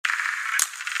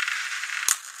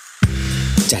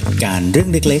จัดการเรื่อง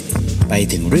เล็กๆไป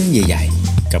ถึงเรื่องใหญ่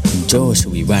ๆกับคุณโจช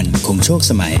วีวรรณคงโชค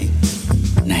สมัย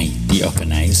ใน The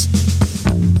Organize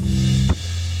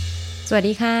สวัส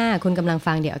ดีค่ะคุณกำลัง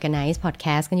ฟัง The Organize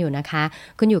Podcast กันอยู่นะคะ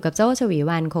คุณอยู่กับโจ้ชวี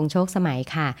วรรณคงโชคสมัย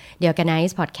ค่ะ The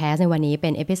Organize Podcast ในวันนี้เป็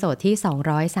นเอพิโซดที่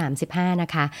235นะ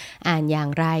คะอ่านอย่าง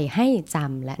ไรให้จ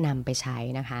ำและนำไปใช้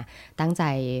นะคะตั้งใจ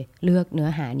เลือกเนื้อ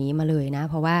หานี้มาเลยนะ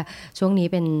เพราะว่าช่วงนี้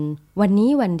เป็นวั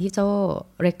นที่โจ้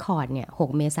เรคคอร์ดเนี่ย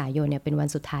6เมษายนเนี่ยเป็นวัน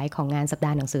สุดท้ายของงานสัปด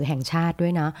าห์หนังสือแห่งชาติด้ว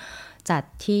ยเนาะจัด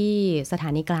ที่สถา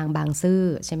นีกลางบางซื่อ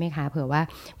ใช่ไหมคะเผื่อว่า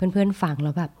เพื่อนๆฟังแ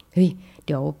ล้วแบบเฮ้ยเ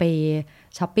ดี๋ยวไป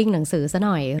ช้อปปิ้งหนังสือซะห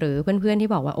น่อยหรือเพื่อนๆที่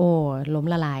บอกว่าโอ้ล้ม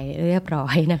ละลายเรียบร้อ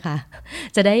ยนะคะ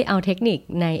จะได้เอาเทคนิค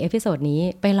ในเอพิโซดนี้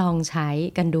ไปลองใช้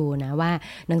กันดูนะว่า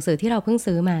หนังสือที่เราเพิ่ง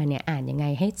ซื้อมาเนี่ยอ่านยังไง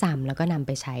ให้จำแล้วก็นำไ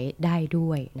ปใช้ได้ด้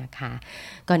วยนะคะ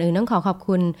ก่อนอื่นต้องขอบ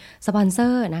คุณสปอนเซอ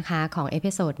ร์นะคะของเอ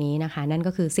พิโซดนี้นะคะนั่น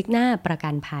ก็คือซิกนาประกั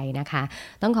นภัยนะคะ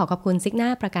ต้องขอบคุณซิกนา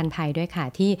ประกันภัยด้วยค่ะ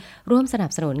ที่ร่วมสนั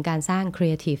บสนุนการสร้าง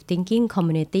Creative Thinking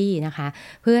Community นะคะ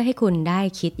เพื่อให้คุณได้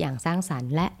คิดอย่างสร้างสรร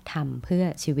ค์และทำเพื่อ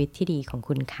ชีวิตที่ดีของ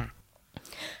คุณค่ะ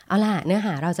เอาล่ะเนื้อห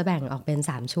าเราจะแบ่งออกเป็น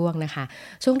3ช่วงนะคะ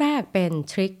ช่วงแรกเป็น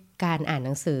ทริคการอ่านห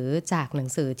นังสือจากหนัง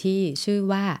สือที่ชื่อ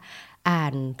ว่าอ่า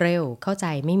นเร็วเข้าใจ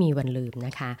ไม่มีวันลืมน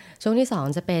ะคะช่วงที่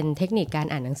2จะเป็นเทคนิคการ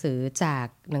อ่านหนังสือจาก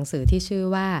หนังสือที่ชื่อ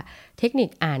ว่าเทคนิค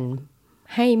อ่าน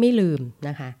ให้ไม่ลืมน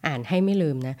ะคะอ่านให้ไม่ลื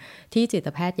มนะที่จิต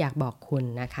แพทย์อยากบอกคุณ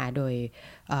นะคะโดย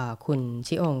คุณ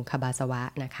ชิองคาบาสวะ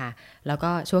นะคะแล้ว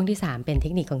ก็ช่วงที่3เป็นเท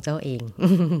คนิคของเจ้าเอง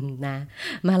นะ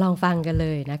มาลองฟังกันเล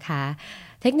ยนะคะ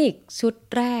เทคนิคชุด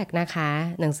แรกนะคะ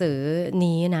หนังสือ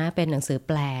นี้นะเป็นหนังสือแ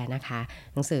ปลนะคะ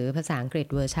หนังสือภาษาอังกฤษ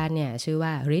เวอร์ชันเนี่ยชื่อว่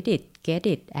า Read It Get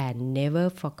It and Never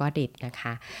Forget It นะค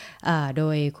ะโด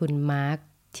ยคุณมาร์ค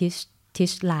ทิ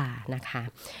ชลานะคะ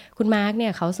คุณมาร์คเนี่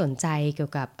ยเขาสนใจเกี่ย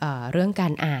วกับเรื่องกา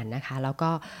รอ่านนะคะแล้ว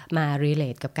ก็มา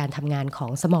relate กับการทำงานขอ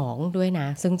งสมองด้วยนะ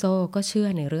ซึ่งโจ้ก็เชื่อ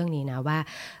ในเรื่องนี้นะว่า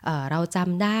เราจ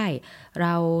ำได้เร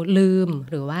าลืม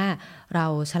หรือว่าเรา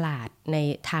ฉลาดใน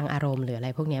ทางอารมณ์หรืออะไร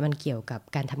พวกนี้มันเกี่ยวกับ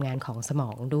การทำงานของสมอ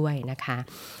งด้วยนะคะ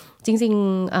จริง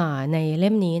ๆในเ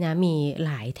ล่มนี้นะมีห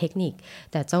ลายเทคนิค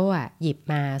แต่โจ้หยิบ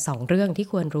มา2เรื่องที่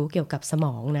ควรรู้เกี่ยวกับสม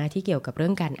องนะที่เกี่ยวกับเรื่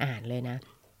องการอ่านเลยนะ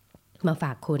มาฝ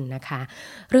ากคุณนะคะ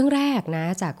เรื่องแรกนะ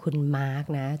จากคุณมาร์ก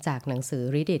นะจากหนังสือ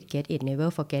Read It Get It Never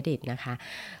Forget It นะคะ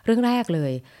เรื่องแรกเล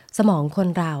ยสมองคน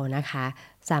เรานะคะ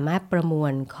สามารถประมว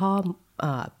ล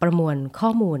ข้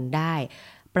อมูลได้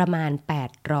ประมาณ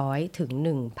800ถึง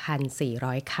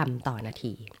 1,400 คำต่อนา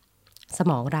ทีส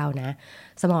มองเราเ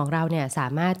นี่ยสา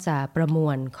มารถจะประมว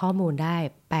ลข้อมูลได้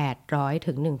800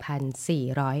ถึง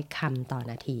 1,400 คำต่อ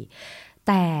นาที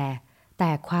แ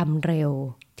ต่ความเร็ว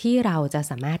ที่เราจะ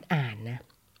สามารถอ่านนะ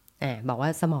บอกว่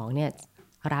าสมองเนี่ย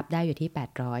รับได้อยู่ที่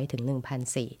800ถึง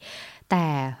 1,400 แต่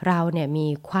เราเนี่ยมี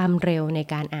ความเร็วใน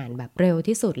การอ่านแบบเร็ว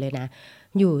ที่สุดเลยนะ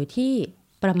อยู่ที่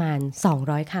ประมาณ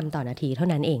200คำต่อนาทีเท่า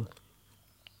นั้นเอง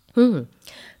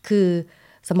คือ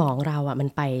สมองเรามัน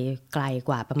ไปไกลก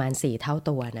ว่าประมาณ4เท่า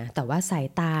ตัวนะแต่ว่าสาย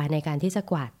ตาในการที่จะ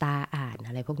กวาดตาอ่านอ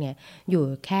ะไรพวกนี้อยู่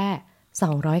แค่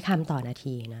200คำต่อนา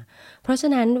ทีนะเพราะฉะ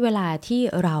นั้นเวลาที่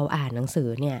เราอ่านหนังสือ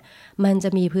เนี่ยมันจะ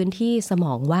มีพื้นที่สม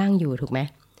องว่างอยู่ถูกไหม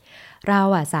เรา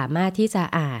สามารถที่จะ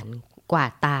อ่านกวา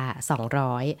ดตา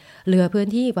200เหลือพื้น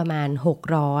ที่ประมาณ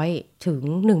600ถึง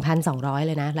 1,200 เ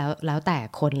ลยนะแล้วแต่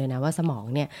คนเลยนะว่าสมอง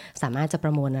เนี่ยสามารถจะปร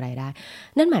ะมวลอะไรได้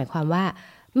นั่นหมายความว่า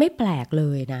ไม่แปลกเล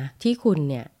ยนะที่คุณ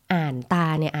เนี่ยอ่านตา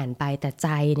เนี่ยอ่านไปแต่ใจ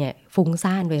เนี่ยฟุ้ง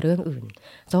ซ่านไปเรื่องอื่น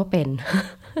โจ้เป็น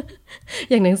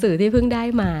อย่างหนังสือที่เพิ่งได้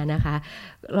มานะคะ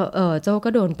โจ้ก็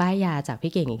โดนป้ายยาจาก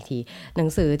พี่เก่งอีกทีหนัง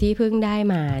สือที่เพิ่งได้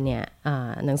มาเนี่ย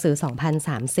หนังสือ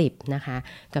2030นะคะ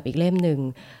กับอีกเล่มหนึ่ง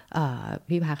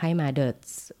พี่พักให้มา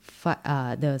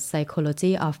The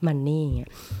Psychology of Money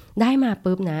ได้มา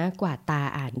ปุ๊บนะกวาดตา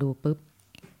อ่านดูปุ๊บ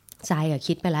ใจ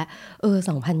คิดไปแล้ว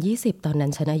2020ตอนนั้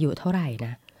นฉันอายุเท่าไหร่น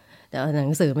ะแต่หนั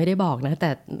งสือไม่ได้บอกนะแต่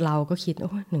เราก็คิด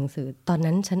หนังสือตอน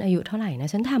นั้นฉันอายุเท่าไหร่นะ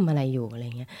ฉันทำอะไรอยู่อะไร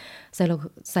เงี้ย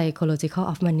Psychological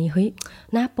of Money เฮ้ย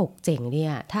หน้าปกเจ๋งดี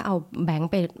อะถ้าเอาแบงค์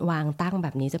ไปวางตั้งแบ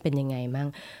บนี้จะเป็นยังไงมั่ง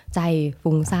ใจ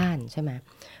ฟุ้งซ่านใช่ไหม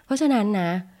เพราะฉะนั้นน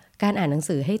ะการอ่านหนัง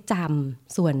สือให้จ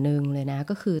ำส่วนหนึ่งเลยนะ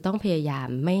ก็คือต้องพยายาม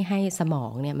ไม่ให้สมอ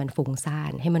งเนี่ยมันฟุ้งซ่า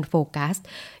นให้มันโฟกัส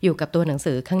อยู่กับตัวหนัง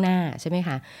สือข้างหน้าใช่ไหมค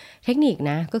ะเทคนิค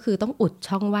นะก็คือต้องอุด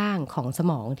ช่องว่างของส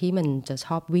มองที่มันจะช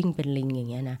อบวิ่งเป็นลิงอย่าง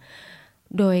เงี้ยนะ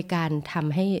โดยการท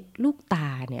ำให้ลูกตา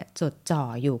เนี่ยจดจ่อ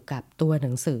อยู่กับตัวห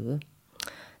นังสือ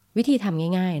วิธีท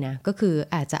ำง่ายๆนะก็คือ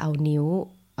อาจจะเอานิ้ว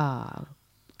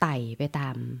ไต่ไปตา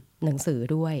มหนังสือ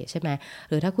ด้วยใช่ไหม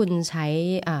หรือถ้าคุณใช้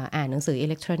อ่านหนังสืออิ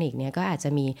เล็กทรอนิกส์เนี่ยก็อาจจะ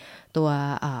มีตัว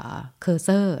เคอร์เซ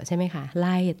อร์ใช่ไหมคะไ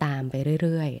ล่ตามไปเ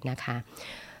รื่อยๆนะคะ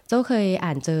เจ้าเคยอ่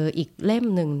านเจออีกเล่ม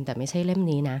หนึ่งแต่ไม่ใช่เล่ม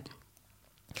นี้นะ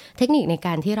เทคนิคในก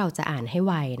ารที่เราจะอ่านให้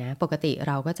ไวนะปกติเ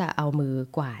ราก็จะเอามือ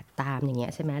กวาดตามอย่างเงี้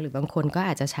ยใช่ไหมหรือบางคนก็อ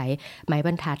าจจะใช้ไม้บ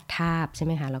รรทัดทาบใช่ไ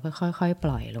หมคะแล้วก็ค่อยๆป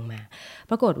ล่อยลงมา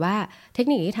ปรากฏว่าเทค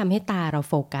นิคที่ทำให้ตาเรา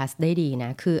โฟกัสได้ดีน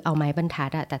ะคือเอาไม้บรรทั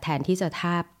ดแต่แทนที่จะท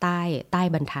าบใต้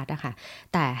บรรทัดอะค่ะ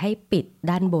แต่ให้ปิด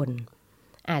ด้านบน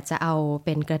อาจจะเอาเ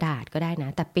ป็นกระดาษก็ได้นะ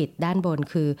แต่ปิดด้านบน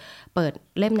คือเปิด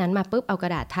เล่มนั้นมาปุ๊บเอากร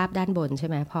ะดาษทับด้านบนใช่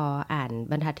ไหมพออ่าน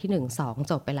บรรทัดที่1 2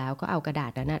จบไปแล้วก็เอากระดา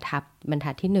ษนั้นทับบรร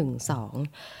ทัดที่1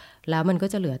 2แล้วมันก็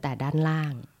จะเหลือแต่ด้านล่า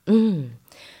ง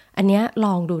อันเนี้ยล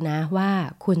องดูนะว่า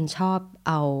คุณชอบเ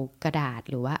อากระดาษ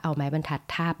หรือว่าเอาไม้บรรทัด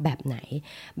ทาบแบบไหน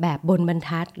แบบบนบรร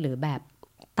ทัดหรือแบบ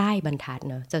ใต้บรรทัด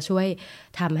เนอะจะช่วย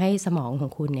ทำให้สมองขอ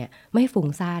งคุณเนี่ยไม่ฟุ้ง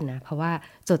ซ่านนะเพราะว่า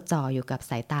จดจ่ออยู่กับ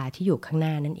สายตาที่อยู่ข้างห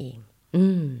น้านั่นเอง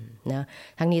นะ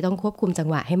ทั้งนี้ต้องควบคุมจัง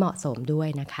หวะให้เหมาะสมด้วย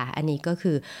นะคะอันนี้ก็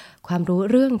คือความรู้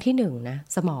เรื่องที่1นะ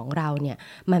สมองเราเนี่ย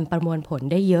มันประมวลผล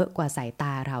ได้เยอะกว่าสายต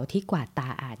าเราที่กวาดตา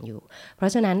อ่านอยู่เพรา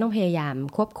ะฉะนั้นต้องพยายาม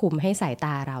ควบคุมให้สายต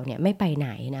าเราเนี่ยไม่ไปไหน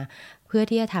นะเพื่อ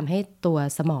ที่จะทำให้ตัว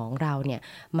สมองเราเนี่ย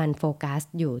มันโฟกัส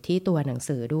อยู่ที่ตัวหนัง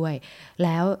สือด้วยแ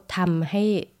ล้วทำให้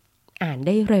อ่านไ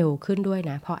ด้เร็วขึ้นด้วย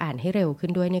นะพออ่านให้เร็วขึ้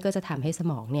นด้วยนี่ก็จะทำให้ส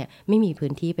มองเนี่ยไม่มีพื้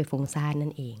นที่ไปฟุ้งซ่านนั่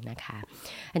นเองนะคะ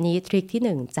อันนี้ทริคที่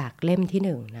1จากเล่มที่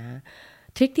1นะ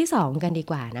ทริคที่2กันดี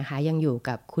กว่านะคะยังอยู่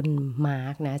กับคุณมา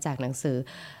ร์กนะจากหนังสือ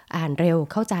อ่านเร็ว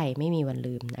เข้าใจไม่มีวัน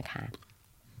ลืมนะคะ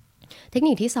เทค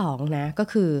นิคที่2นะก็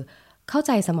คือเข้าใ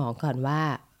จสมองก่อนว่า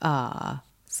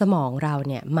สมองเรา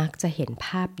เนี่ยมักจะเห็นภ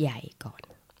าพใหญ่ก่อน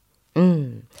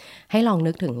ให้ลอง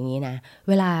นึกถึงอย่างนี้นะ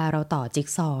เวลาเราต่อจิ๊ก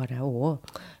ซอว์นะโอ้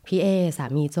พี่เอสา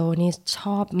มีโจนี่ช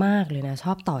อบมากเลยนะช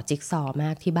อบต่อจิ๊กซอว์ม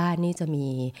ากที่บ้านนี่จะมี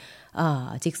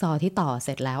จิ๊กซอว์ที่ต่อเส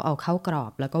ร็จแล้วเอาเข้ากรอ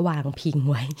บแล้วก็วางพิง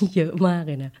ไว้เยอะมาก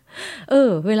เลยนะ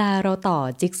เวลาเราต่อ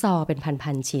จิ๊กซอว์เป็น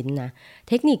พันๆชิ้นนะ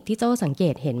เทคนิคที่โจสังเก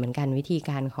ตเห็นเหมือนกันวิธี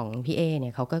การของพี่เอเนี่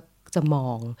ยเขาก็จะมอ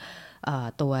ง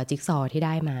ตัวจิ๊กซอว์ที่ไ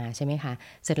ด้มาใช่ไหมคะ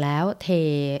เสร็จแล้วเท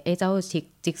เจ้า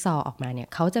จิ๊กซอว์ออกมาเนี่ย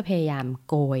เขาจะพยายาม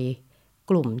โกย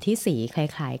กลุ่มที่สีค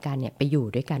ล้ายๆกันเนี่ยไปอยู่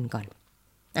ด้วยกันก่อน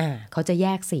เขาจะแย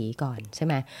กสีก่อนใช่ไ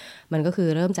หมมันก็คือ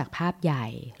เริ่มจากภาพใหญ่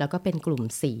แล้วก็เป็นกลุ่ม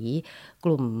สีก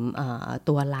ลุ่ม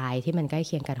ตัวลายที่มันใกล้เ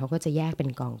คียงกันเขาก็จะแยกเป็น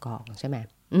กองๆใช่ไหม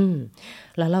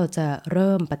แล้วเราจะเ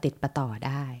ริ่มประติดประต่อไ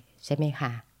ด้ใช่ไหมค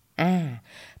ะ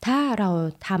ถ้าเรา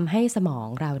ทำให้สมอง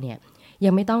เราเนี่ย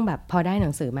ยังไม่ต้องแบบพอได้หนั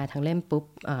งสือมาทั้งเล่มปุ๊บ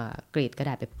กรีดกระ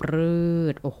ดาษไปปรื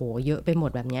ดโอ้โหเยอะไปหม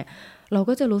ดแบบเนี้ยเรา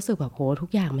ก็จะรู้สึกแบบโหทุก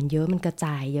อย่างมันเยอะมันกระจ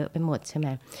ายเยอะไปหมดใช่ไหม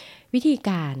วิธี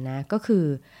การนะก็คือ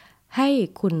ให้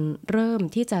คุณเริ่ม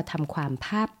ที่จะทำความ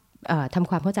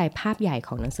เข้าใจภาพใหญ่ข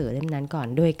องหนังสือเล่มนั้นก่อน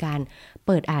โดยการเ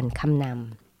ปิดอ่านคำน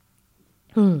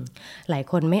ำหลาย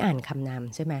คนไม่อ่านคำน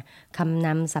ำใช่ไหมคำน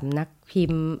ำสำนักพิ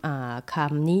มพ์ค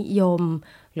ำนิยม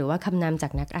หรือว่าคำนำจา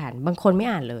กนักอ่านบางคนไม่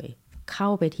อ่านเลยเข้า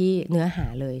ไปที่เนื้อหา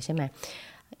เลยใช่ไหม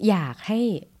อยากให้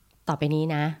ต่อไปนี้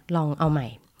นะลองเอาใหม่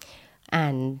อ่า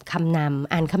นคำน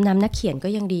ำนักเขียนก็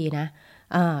ยังดีนะ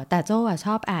แต่โจ้ช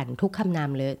อบอ่านทุกคำน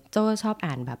ำเลยโจ้ชอบ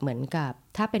อ่านแบบเหมือนกับ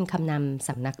ถ้าเป็นคำนำส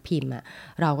ำนักพิมพ์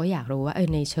เราก็อยากรู้ว่า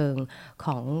ในเชิงข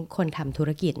องคนทำธุ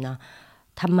รกิจเนาะ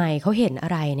ทำไมเขาเห็นอะ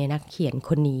ไรในนักเขียน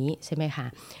คนนี้ใช่ไหมคะ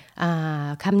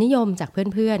คำนิยมจาก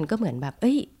เพื่อนๆก็เหมือนแบบ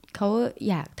เขา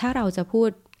อยากถ้าเราจะพูด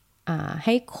ใ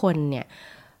ห้คนเนี่ย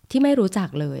ที่ไม่รู้จัก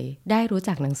เลยได้รู้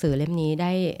จักหนังสือเล่มนี้ไ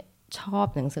ด้ชอบ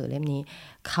หนังสือเล่มนี้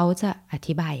เขาจะอ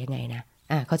ธิบายยังไงนะ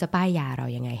เขาจะป้ายยาเรา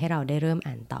ยังไงให้เราได้เริ่ม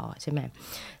อ่านต่อใช่ไหม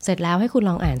เสร็จแล้วให้คุณ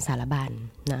ลองอ่านสารบัญ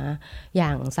นะอย่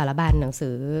างสารบัญหนังสื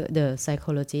อ The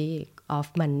Psychology of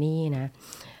Money นะ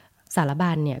สาร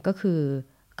บัญเนี่ยก็คือ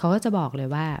เขาก็จะบอกเลย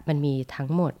ว่ามันมีทั้ง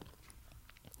หมด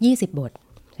20บท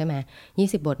ใช่ไหม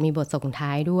20บทมีบทส่งท้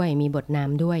ายด้วยมีบทน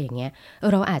ำด้วยอย่างเงี้ย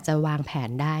เราอาจจะวางแผน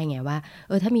ได้ไงว่า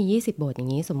ถ้ามี20บทอย่า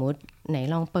งนี้สมมุติไหน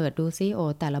ลองเปิดดูซิ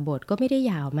แต่ละบทก็ไม่ได้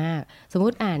ยาวมากสมมุ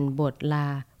ติอ่านบทละ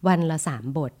วันละ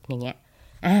3บทอย่างเงี้ย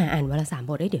อ่านวันละ3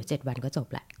บทเดี๋ยว7วันก็จบ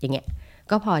ละอย่างเงี้ย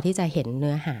ก็พอที่จะเห็นเ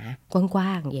นื้อหากว้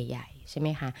างๆใหญ่ๆใช่ไหม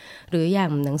คะหรืออย่า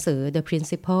งหนังสือ The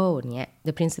Principle อย่างเงี้ย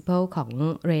The Principle ของ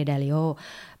Ray Dalio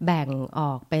แบ่งอ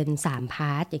อกเป็น3พ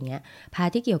าร์ทอย่างเงี้ยพาร์ท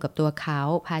ที่เกี่ยวกับตัวเขา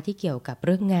พาร์ทที่เกี่ยวกับเ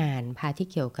รื่องงานพาร์ทที่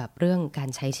เกี่ยวกับเรื่องการ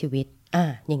ใช้ชีวิต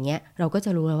อย่างเงี้ยเราก็จะ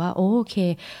รู้แล้วว่าโอเค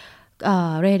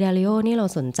เรย์ดาลิโอนี่เรา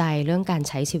สนใจเรื่องการ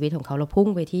ใช้ชีวิตของเขาเราพุ่ง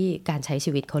ไปที่การใช้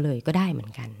ชีวิตเขาเลยก็ได้เหมือ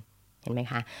นกันเห็นไหม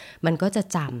คะมันก็จะ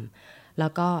จำแล้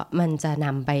วก็มันจะน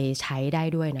ำไปใช้ได้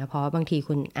ด้วยนะเพราะบางที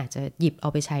คุณอาจจะหยิบเอา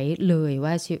ไปใช้เลย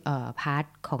ว่าพาร์ท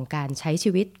ของการใช้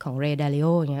ชีวิตของเรย์ดาลิโอ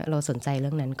เนี่ยเราสนใจเ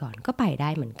รื่องนั้นก่อนก็ไปได้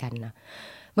เหมือนกันนะ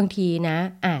บางทีนะ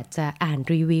อาจจะอ่าน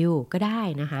รีวิวก็ได้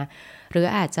นะคะหรือ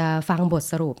อาจจะฟังบท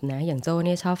สรุปนะอย่างโจ้เ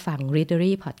นี่ยชอบฟัง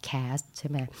Readery Podcast ใช่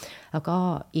ไหมแล้วก็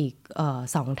อีก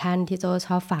2 ท่านที่โจ้ช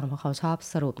อบฟังเพราะเขาชอบ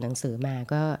สรุปหนังสือมา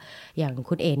ก็อย่าง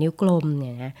คุณเอนิ้วกลมเ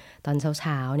นี่ยนะตอนเ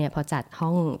ช้าๆเนี่ยพอจัดห้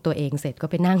องตัวเองเสร็จก็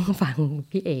ไปนั่งฟัง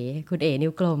พี่เอคุณเอนิ้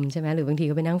วกลมใช่ไหมหรือบางที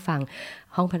ก็ไปนั่งฟัง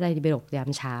ห้องพระไตรปิฎกยาม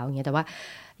เช้าอย่างเงี้ยแต่ว่า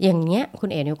อย่างเงี้ยคุณ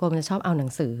เอนิ้วกลมจะชอบเอาหนั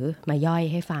งสือมาย่อย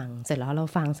ให้ฟังเสร็จแล้วเรา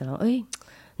ฟังเสร็จแล้ว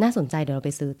น่าสนใจเดี๋ยวเราไ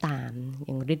ปซื้อตามอ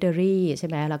ย่าง Readery ใช่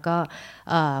ไหมแล้วก็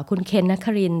คุณเคนนค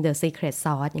รินทร์ The Secret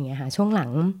Sauce อย่างเงี้ยค่ะช่วงหลั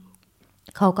ง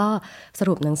เขาก็ส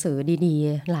รุปหนังสือดี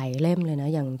ๆหลายเล่มเลยนะ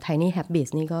อย่าง Tiny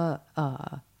Habits นี่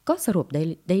ก็สรุป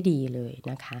ได้ดีเลย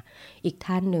นะคะอีก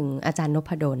ท่านหนึ่งอาจารย์น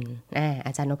พดลอ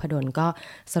าจารย์นพดลก็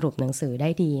สรุปหนังสือได้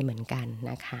ดีเหมือนกัน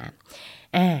นะคะ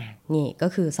นี่ก็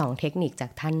คือ2เทคนิคจา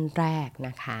กท่านแรกน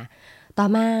ะคะต่อ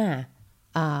มา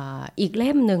อีกเ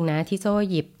ล่มหนึ่งนะที่โจ้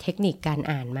หยิบเทคนิคการ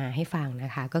อ่านมาให้ฟังน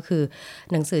ะคะก็คือ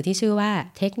หนังสือที่ชื่อว่า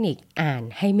เทคนิคอ่าน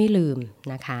ให้ไม่ลืม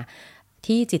นะคะ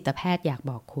ที่จิตแพทย์อยาก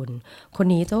บอกคุณคน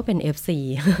นี้โจ้เป็น FC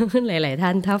หลายๆท่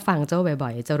านถ้าฟังโจ้บ่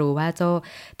อยๆจะรู้ว่าโจ้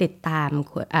ติดตาม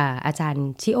อาจารย์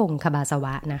ชิองคบาสว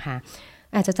ะนะคะ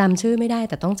อาจจะจำชื่อไม่ได้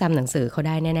แต่ต้องจำหนังสือเขาไ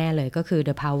ด้แน่ๆเลยก็คือ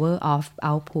The Power of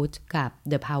Output กับ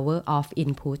The Power of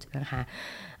Input นะคะ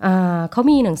เขา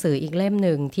มีหนังสืออีกเล่มห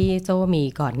นึ่งที่โจ้มี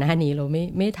ก่อนหน้านี้เรา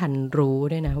ไม่ทันรู้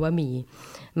ด้วยนะว่ามี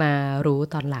มารู้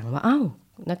ตอนหลังว่า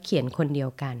นักเขียนคนเดีย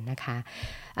วกันนะคะ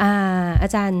อา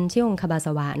จารย์ชิองคบาส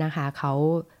วะนะคะเขา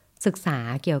ศึกษา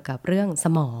เกี่ยวกับเรื่องส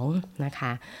มองนะค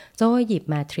ะโจ้หยิบ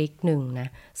มาทริคหนึ่งนะ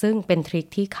ซึ่งเป็นทริค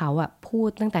ที่เขาพูด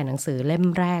ตั้งแต่หนังสือเล่ม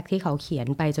แรกที่เขาเขียน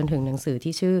ไปจนถึงหนังสือ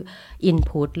ที่ชื่อ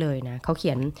Input เลยนะเขาเ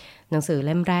ขียนหนังสือเ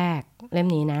ล่มแรกเล่ม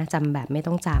นี้นะจำแบบไม่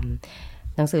ต้องจ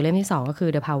ำหนังสือเล่มที่2ก็คือ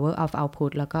The Power of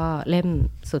Output แล้วก็เล่ม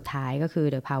สุดท้ายก็คือ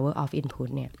The Power of Input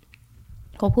เนี่ย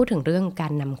เขาพูดถึงเรื่องกา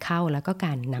รนำเข้าแล้วก็ก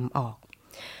ารนำออก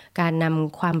การน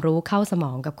ำความรู้เข้าสม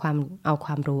องกับเอาค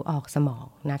วามรู้ออกสมอง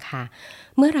นะคะ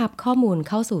เมื่อรับข้อมูล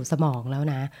เข้าสู่สมองแล้ว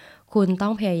นะคุณต้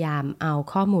องพยายามเอา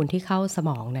ข้อมูลที่เข้าสม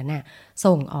องนั้นน่ะ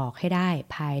ส่งออกให้ได้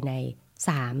ภายใน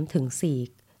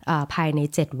 3-4 ภายใน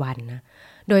7วันนะ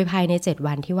โดยภายใน7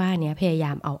วันที่ว่านี้พยาย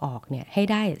ามเอาออกเนี่ยให้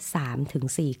ได้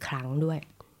 3-4 ครั้งด้วย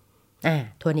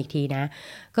ทวนอีกทีนะ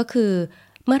ก็คือ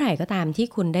เมื่อไหร่ก็ตามที่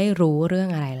คุณได้รู้เรื่อง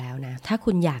อะไรแล้วนะถ้า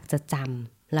คุณอยากจะจ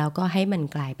ำแล้วก็ให้มัน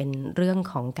กลายเป็นเรื่อง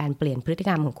ของการเปลี่ยนพฤติก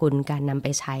รรมของคุณการนำไป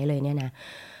ใช้เลยเนี่ยนะ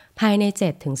ภายใน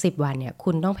 7-10 วันเนี่ย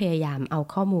คุณต้องพยายามเอา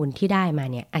ข้อมูลที่ได้มา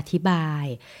เนี่ยอธิบาย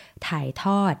ถ่ายท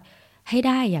อดให้ไ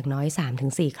ด้อย่างน้อย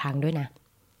 3-4 ครั้งด้วยนะ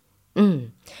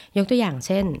ยกตัวอย่างเ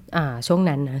ช่นช่วง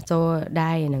นั้นนะโจไ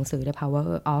ด้หนังสือ The Power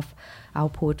of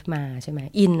Output มาใช่ไหม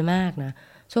อินมากนะ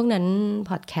ช่วงนั้น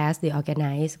พอดแคสต์ The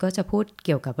Organize ก็จะพูดเ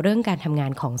กี่ยวกับเรื่องการทำงา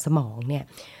นของสมองเนี่ย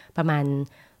ประมาณ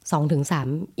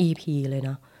 2-3 EP เลยเ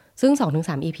นาะซึ่ง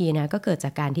 2-3 EP นะก็เกิดจ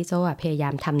ากการที่โจ้พยายา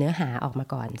มทำเนื้อหาออกมา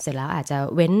ก่อนเสร็จแล้วอาจจะ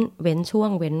เว้นช่วง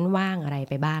เว้นว่างอะไร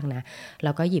ไปบ้างนะแ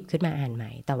ล้วก็หยิบขึ้นมาอ่านให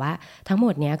ม่แต่ว่าทั้งหม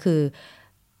ดเนี้ยคือ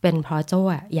เป็นเพราะโจ้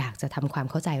อยากจะทำความ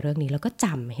เข้าใจเรื่องนี้แล้วก็จ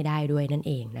ำให้ได้ด้วยนั่น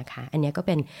เองนะคะอันนี้ก็เ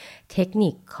ป็นเทคนิ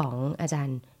คของอาจาร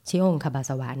ย์ชิองคบา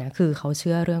สวะนะคือเขาเ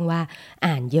ชื่อเรื่องว่า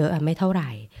อ่านเยอะไม่เท่าไห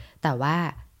ร่แต่ว่า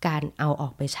การเอาออ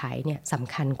กไปใช้เนี่ยส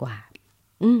ำคัญกว่า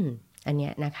อันเนี้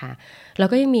ยนะคะแล้ว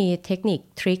ก็ยังมีเทคนิค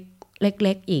ทริคเ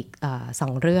ล็กๆอีก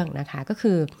2 เรื่องนะคะก็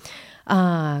คือ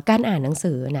การอ่านหนัง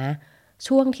สือนะ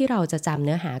ช่วงที่เราจะจำเ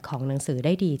นื้อหาของหนังสือไ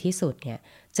ด้ดีที่สุดเนี่ย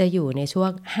จะอยู่ในช่ว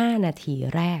ง5 นาที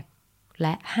แรกแล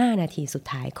ะ5 นาทีสุด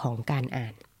ท้ายของการอ่า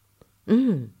น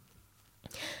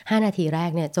5 นาทีแร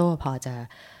กเนี่ยโจ้พอจะ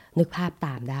นึกภาพต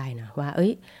ามได้นะว่า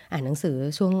อ่านหนังสือ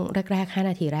ช่วงแรกๆ5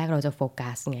 นาทีแรกเราจะโฟ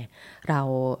กัสไงเรา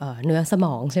เนื้อสม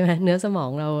องใช่ไหมเนื้อสมอ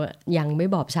งเรายังไม่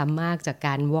บอบช้ำมากจากก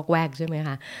ารวอกแวกใช่ไหมค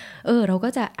ะเราก็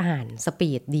จะอ่านสปี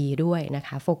ดดีด้วยนะค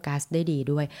ะโฟกัสได้ดี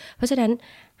ด้วยเพราะฉะนั้น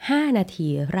5 นาที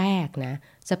แรกนะ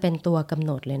จะเป็นตัวกำห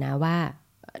นดเลยนะว่า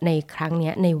ในครั้ง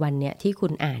นี้ในวันเนี้ยที่คุ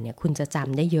ณอ่านเนี่ยคุณจะจ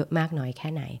ำได้เยอะมากน้อยแค่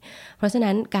ไหนเพราะฉะ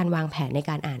นั้นการวางแผนใน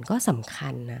การอ่านก็สำคั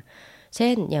ญนะเช่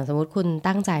นอย่างสมมุติคุณ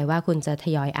ตั้งใจว่าคุณจะท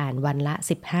ยอยอ่านวันละ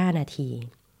15 นาที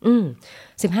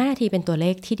15 นาทีเป็นตัวเล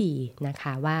ขที่ดีนะค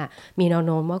ะว่ามีแนวโ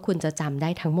น้มว่าคุณจะจำได้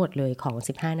ทั้งหมดเลยของ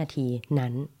15 นาที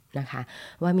นั้นนะคะ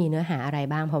ว่ามีเนื้อหาอะไร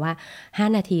บ้างเพราะว่า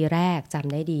5 นาทีแรกจ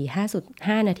ำได้ดี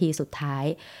5 นาทีสุดท้าย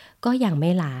ก็ยังไม่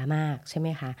ล้ามากใช่ไหม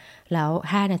คะแล้ว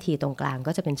5 นาทีตรงกลาง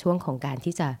ก็จะเป็นช่วงของการ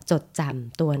ที่จะจดจ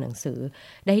ำตัวหนังสือ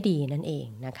ได้ดีนั่นเอง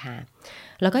นะคะ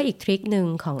แล้วก็อีกทริคหนึ่ง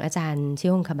ของอาจารย์ชิ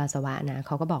องคบาสวะนะเข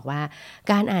าก็บอกว่า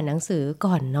การอ่านหนังสือ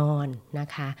ก่อนนอนนะ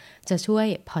คะจะช่วย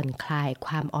ผ่อนคลายค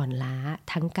วามอ่อนล้า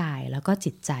ทั้งกายแล้วก็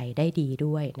จิตใจได้ดี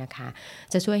ด้วยนะคะ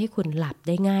จะช่วยให้คุณหลับไ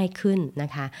ด้ง่ายขึ้นนะ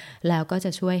คะแล้วก็จ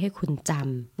ะช่วยให้คุณจ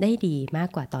ำได้ดีมาก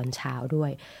กว่าตอนเช้าด้ว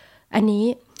ยอันนี้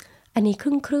อันนี้ค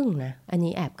รึ่งนะอัน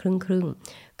นี้แอบครึ่ง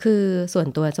คือส่วน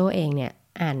ตัวโจ้เองเนี่ย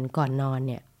อ่านก่อนนอนเ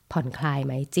นี่ยผ่อนคลายไ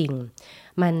หมจริง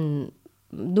มัน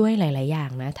ด้วยหลายๆอย่า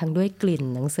งนะทั้งด้วยกลิ่น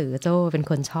หนังสือโจ้เป็น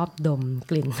คนชอบดม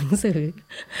กลิ่นหนังสือ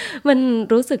มัน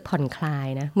รู้สึกผ่อนคลาย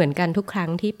นะเหมือนกันทุกครั้ง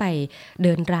ที่ไปเ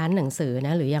ดินร้านหนังสือน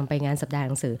ะหรืออย่างไปงานสัปดาห์ห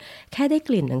นังสือแค่ได้ก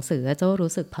ลิ่นหนังสือโจ้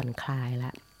รู้สึกผ่อนคลายล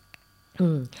ะ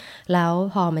แล้ว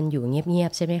พอมันอยู่เงีย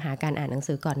บๆใช่ไหมคะการอ่านหนัง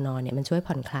สือก่อนนอนเนี่ยมันช่วย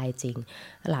ผ่อนคลายจริง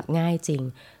หลับง่ายจริง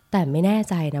แต่ไม่แน่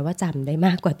ใจนะว่าจำได้ม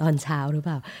ากกว่าตอนเช้าหรือเป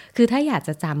ล่าคือถ้าอยากจ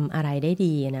ะจำอะไรได้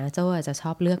ดีนะโจ้จะช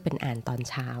อบเลือกเป็นอ่านตอน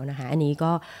เช้านะคะอันนี้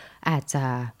ก็อาจจะ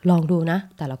ลองดูนะ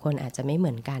แต่ละคนอาจจะไม่เห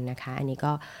มือนกันนะคะอันนี้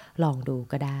ก็ลองดู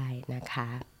ก็ได้นะคะ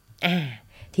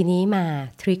ทีนี้มา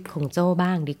ทริคของโจ้บ้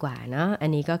างดีกว่าเนาะอัน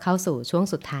นี้ก็เข้าสู่ช่วง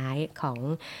สุดท้ายของ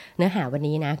เนื้อหาวัน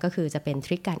นี้นะก็คือจะเป็นท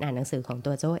ริคการอ่านหนังสือของ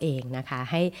ตัวโจ้เองนะคะ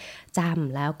ให้จ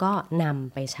ำแล้วก็น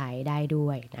ำไปใช้ได้ด้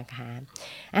วยนะคะ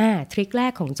ทริคแร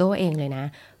กของโจ้เองเลยนะ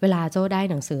เวลาโจ้ได้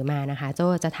หนังสือมานะคะโจ้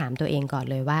จะถามตัวเองก่อน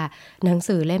เลยว่าหนัง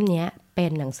สือเล่มนี้เป็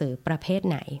นหนังสือประเภท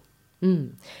ไหน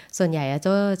ส่วนใหญ่โ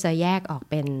จ้จะแยกออก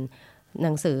เป็นห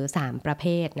นังสือ3ประเภ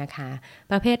ทนะคะ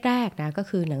ประเภทแรกนะก็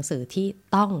คือหนังสือที่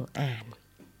ต้องอ่าน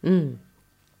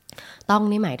ต้อง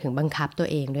นี่หมายถึงบังคับตัว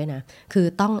เองด้วยนะคือ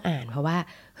ต้องอ่านเพราะว่า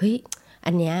เฮ้ย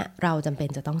อันเนี้ยเราจำเป็น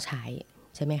จะต้องใช้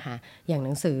ใช่ไหมคะอย่างห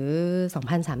นังสือ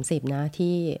2030นะ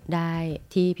ที่ได้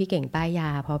ที่พี่เก่งป้ายยา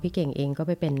เพราะพี่เก่งเองก็ไ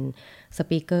ปเป็นส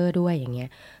ปีกเกอร์ด้วยอย่างเงี้ย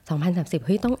2030เ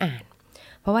ฮ้ยต้องอ่าน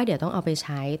เพราะว่าเดี๋ยวต้องเอาไปใ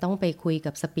ช้ต้องไปคุย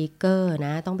กับสปีกเกอร์น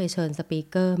ะต้องไปเชิญสปีก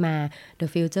เกอร์มา The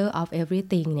Future of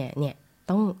Everything เนี่ย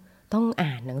ต้อง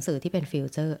อ่านหนังสือที่เป็นฟิว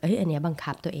เจอร์อันเนี้ยบัง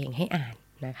คับตัวเองให้อ่าน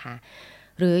นะคะ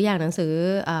หรืออย่างหนังสือ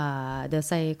The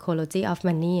Psychology of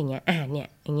Money อย่างเงี้ยเนี่ย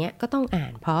อย่างเงี้ยก็ต้องอ่า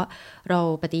นเพราะเรา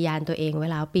ปฏิญาณตัวเองไว้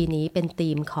แล้วปีนี้เป็นธี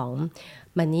มของ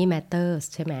Money Matters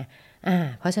ใช่ไหม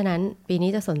เพราะฉะนั้นปีนี้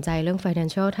จะสนใจเรื่อง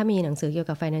Financial ถ้ามีหนังสือเกี่ยว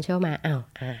กับ Financial มาอ่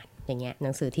านอย่างเงี้ยห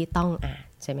นังสือที่ต้องอ่าน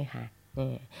ใช่ไหมคะ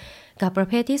กับประ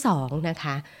เภทที่2นะค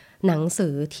ะหนังสื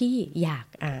อที่อยาก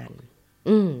อ่าน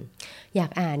อยา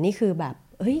กอ่านนี่คือแบบ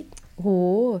โห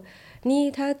นี่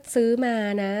ถ้าซื้อมา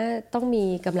นะต้องมี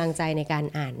กำลังใจในการ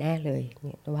อ่านแน่เลยเ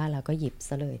นี่ยว่าเราก็หยิบซ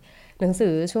ะเลยหนังสื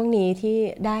อช่วงนี้ที่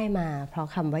ได้มาเพราะ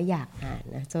คำว่าอยากอ่าน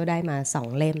นะโจ้ได้มา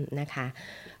2เล่มนะคะ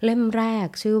เล่มแรก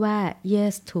ชื่อว่า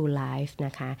Yes to Life น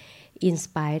ะคะ In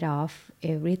Spite of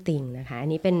Everything นะคะอัน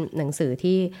นี้เป็นหนังสือ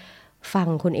ที่ฟัง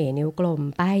คุณเอ๋นิ้วกลม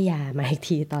ป้ายยามาอีก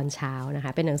ทีตอนเช้านะค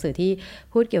ะเป็นหนังสือที่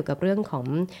พูดเกี่ยวกับเรื่องของ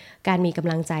การมีก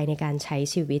ำลังใจในการใช้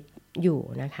ชีวิตอยู่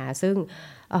นะคะซึ่ง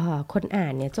คนอ่า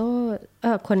นเนี่ยโจ้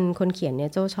คนเขียนเนี่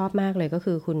ยโจ้ชอบมากเลยก็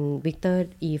คือคุณวิกเตอร์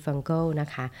อีฟังเกิลนะ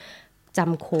คะจ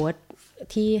ำโค้ด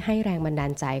ที่ให้แรงบันดา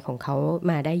ลใจของเขา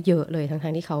มาได้เยอะเลย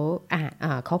ทั้งที่เ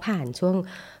ขาผ่านช่วง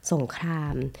สงครา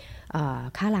ม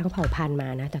ฆ่าล้างเผ่าพันธุ์มา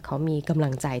นะแต่เขามีกำลั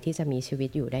งใจที่จะมีชีวิต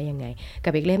อยู่ได้ยังไงกั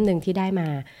บอีกเล่มหนึ่งที่ได้มา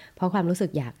เพราะความรู้สึ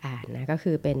กอยากอ่านนะก็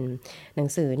คือเป็นหนัง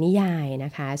สือนิยายน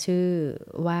ะคะชื่อ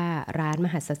ว่าร้านม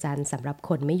หัศจรรย์สำหรับค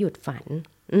นไม่หยุดฝัน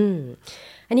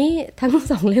อันนี้ทั้ง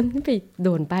2เล่มที่ไปโด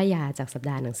นป้ายยาจากสัป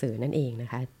ดาห์หนังสือนั่นเองนะ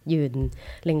คะยืน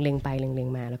เล็งๆไปเล็ง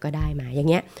ๆมาแล้วก็ได้มาอย่าง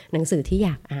เงี้ยหนังสือที่อย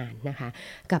ากอ่านนะคะ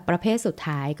กับประเภทสุด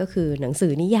ท้ายก็คือหนังสื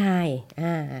อนิยาย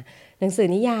หนังสือ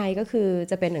นิยายก็คือ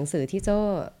จะเป็นหนังสือที่โจ้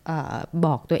บ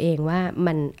อกตัวเองว่า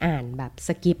มันอ่านแบบส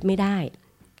กิปไม่ได้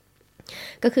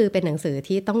ก็คือเป็นหนังสือ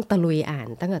ที่ต้องตะลุยอ่าน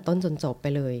ตั้งแต่ต้นจนจบไป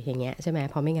เลยอย่างเงี้ยใช่ไหม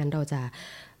เพราะไม่งั้นเราจะ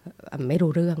ไม่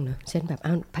รู้เรื่องเนอะเช่นแบบ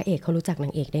พระเอกเขารู้จักน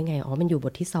างเอกได้ไงมันอยู่บ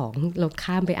ทที่2เรา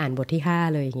ข้ามไปอ่านบทที่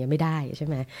5เลยอย่างเงี้ยไม่ได้ใช่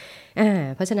ไหม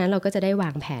เพราะฉะนั้นเราก็จะได้วา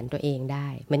งแผนตัวเองได้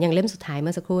เหมือนอย่างเล่มสุดท้ายเ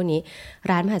มื่อสักครู่นี้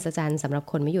ร้านมหัศจรรย์สำหรับ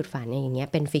คนไม่หยุดฝันอย่างเงี้ย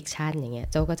เป็นฟิกชันอย่างเงี้ย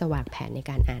โจ้ก็จะวางแผนใน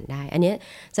การอ่านได้อันนี้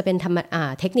จะเป็น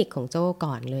เทคนิคของโจ้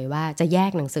ก่อนเลยว่าจะแย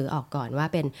กหนังสือออกก่อนว่า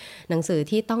เป็นหนังสือ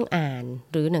ที่ต้องอ่าน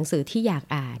หรือหนังสือที่อยาก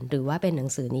อ่านหรือว่าเป็นหนัง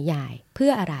สือนิยายเพื่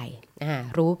ออะไร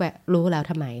รู้แล้ว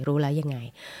ทำไมรู้แล้วยังไง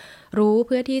รู้เ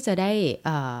พื่อที่จะได้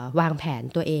วางแผน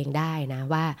ตัวเองได้นะ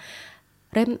ว่า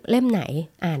เล่มไหน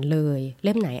อ่านเลยเ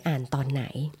ล่มไหนอ่านตอนไหน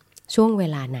ช่วงเว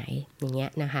ลาไหนอย่างเงี้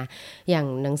ยนะคะอย่าง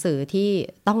หนังสือที่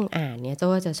ต้องอ่านเนี่ยโจ้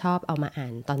จะชอบเอามาอ่า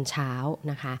นตอนเช้า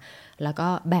นะคะแล้วก็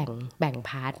แบ่งพ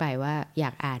าร์ทไปว่าอย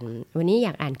ากอ่านวันนี้อย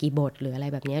ากอ่านกี่บทหรืออะไร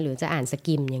แบบนี้หรือจะอ่านส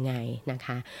กิมยังไงนะค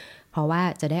ะเพราะว่า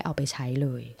จะได้เอาไปใช้เล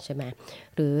ยใช่ไหม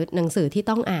หรือหนังสือที่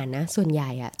ต้องอ่านนะส่วนใหญ่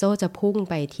โจ้จะพุ่ง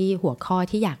ไปที่หัวข้อ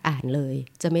ที่อยากอ่านเลย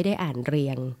จะไม่ได้อ่านเรี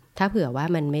ยงถ้าเผื่อว่า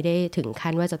มันไม่ได้ถึง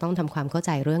ขั้นว่าจะต้องทำความเข้าใ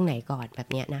จเรื่องไหนก่อนแบบ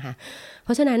นี้นะคะเพ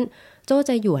ราะฉะนั้นโจ้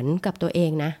จะหยวนกับตัวเอ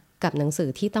งนะกับหนังสือ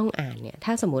ที่ต้องอ่านเนี่ยถ้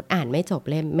าสมมติอ่านไม่จบ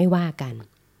เล่มไม่ว่ากัน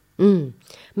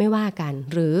ไม่ว่ากัน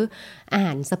หรืออ่า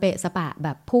นสเปะสปะแบ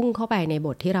บพุ่งเข้าไปในบ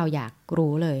ทที่เราอยาก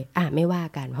รู้เลยไม่ว่า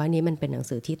กันเพราะนี้มันเป็นหนัง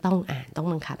สือที่ต้องอ่านต้อง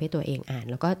บังคับให้ตัวเองอ่าน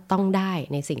แล้วก็ต้องได้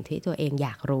ในสิ่งที่ตัวเองอย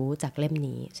ากรู้จากเล่ม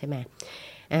นี้ใช่ไหม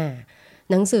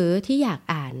หนังสือที่อยาก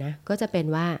อ่านนะก็จะเป็น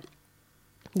ว่า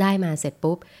ได้มาเสร็จ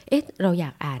ปุ๊บเราอย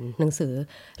ากอ่านหนังสือ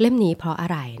เล่มนี้เพราะอะ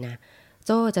ไรนะโ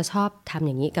จ้จะชอบทำอ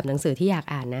ย่างนี้กับหนังสือที่อยาก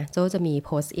อ่านนะโจ้จะมีโ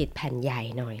พสต์อิทแผ่นใหญ่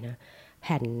หน่อยนะแ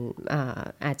ผ่น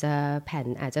อาจ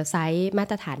จะไซส์มา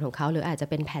ตรฐานของเขาหรืออาจจะ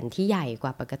เป็นแผ่นที่ใหญ่กว่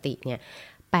าปกติเนี่ย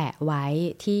แปะไว้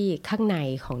ที่ข้างใน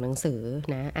ของหนังสือ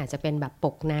นะอาจจะเป็นแบบป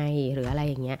กในหรืออะไร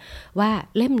อย่างเงี้ยว่า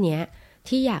เล่มเนี้ย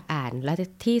ที่อยากอ่านและ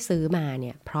ที่ซื้อมาเ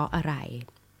นี่ยเพราะอะไร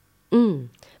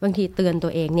บางทีเตือนตั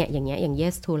วเองเนี่ยอย่างเงี้ยอย่าง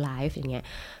Yes to Life อย่างเงี้ย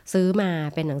ซื้อมา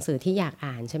เป็นหนังสือที่อยาก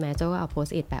อ่านใช่ไหมเจ้าก็เอาโพส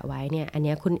ต์อิทแปะไว้เนี่ยอันเ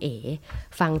นี้ยคุณเอ๋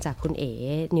ฟังจากคุณเอ๋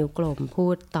นิ้วกลมพู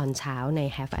ดตอนเช้าใน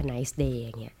Have a nice day อ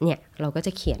ย่างเงี้ยเนี่ยเราก็จ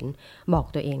ะเขียนบอก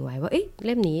ตัวเองไว้ว่าเ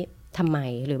ล่มนี้ทำไม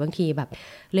หรือบางทีแบบ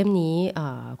เล่มนี้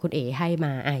คุณเอ๋ให้ม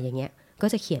าอย่างเงี้ยก็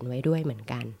จะเขียนไว้ด้วยเหมือน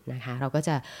กันนะคะเราก็จ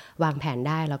ะวางแผนไ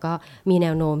ด้แล้วก็มีแน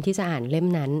วโน้มที่จะอ่านเล่ม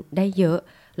นั้นได้เยอะ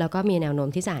แล้วก็มีแนวโน้ม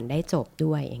ที่จะอ่านได้จบ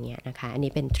ด้วยอย่างเงี้ยนะคะอัน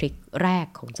นี้เป็นทริคแรก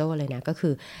ของโจ้เลยนะก็คื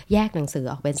อแยกหนังสือ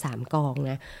ออกเป็น3กอง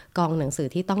นะกองหนังสือ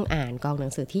ที่ต้องอ่านกองหนั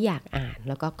งสือที่อยากอ่าน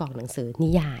แล้วก็กองหนังสือนิ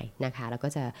ยายนะคะแล้วก็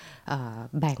จะ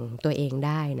แบ่งตัวเองไ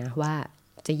ด้นะว่า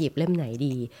จะหยิบเล่มไหน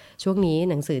ดีช่วงนี้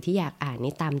หนังสือที่อยากอ่าน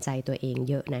นี่ตามใจตัวเอง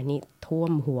เยอะนะนี่ท่ว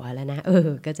มหัวแล้วนะ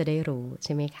ก็จะได้รู้ใ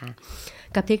ช่ไหมคะ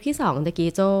กับทริคที่2ตะกี้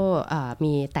โจ้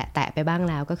มีแตะไปบ้าง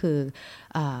แล้วก็คือ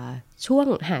ห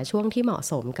าช่วงที่เหมาะ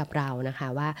สมกับเรานะคะ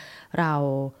ว่าเรา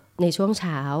ในช่วงเ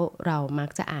ช้าเรามัก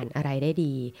จะอ่านอะไรได้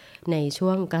ดีในช่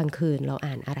วงกลางคืนเรา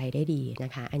อ่านอะไรได้ดีน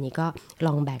ะคะอันนี้ก็ล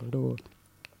องแบ่งดู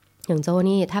อย่างโจ้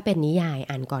นี่ถ้าเป็นนิยาย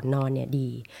อ่านก่อนนอนเนี่ยดี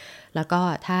แล้วก็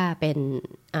ถ้าเป็น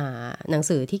หนัง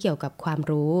สือที่เกี่ยวกับความ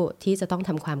รู้ที่จะต้องท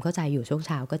ำความเข้าใจอยู่ช่วงเ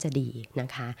ช้าก็จะดีนะ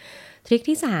คะทริค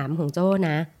ที่3ของโจ้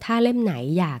นะถ้าเล่มไหน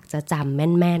อยากจะจำแ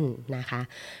ม่นๆนะคะ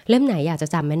เล่มไหนอยากจะ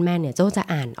จำแม่นๆเนี่ยโจ้จะ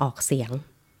อ่านออกเสียง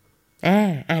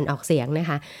อ่านออกเสียงนะ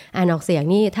คะอ่านออกเสียง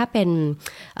นี่ถ้าเป็น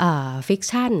ฟิก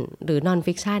ชันหรือนอน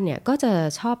ฟิกชันเนี่ยก็จะ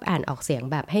ชอบอ่านออกเสียง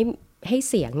แบบให้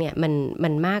เสียงเนี่ยมั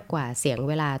นมากกว่าเสียง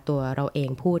เวลาตัวเราเอง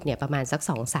พูดเนี่ยประมาณสัก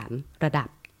 2-3 ระดับ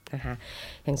นะคะ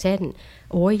อย่างเช่น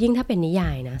ยิ่งถ้าเป็นนิย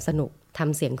ายนะสนุกท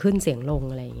ำเสียงขึ้นเสียงลง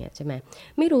อะไรอย่างเงี้ยใช่ไหม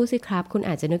ไม่รู้สิครับคุณอ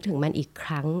าจจะนึกถึงมันอีกค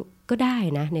รั้งก็ได้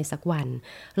นะในสักวัน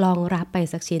ลองรับไป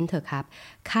สักชิ้นเถอะครับ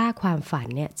ค่าความฝัน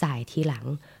เนี่ยจ่ายทีหลัง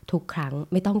ทุกครั้ง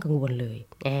ไม่ต้องกังวลเลย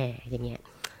อย่างเงี้ย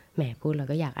แหมพูดแล้ว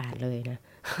ก็อยากอ่านเลยนะ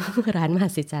ร้านมหั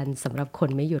ศจรรย์สำหรับคน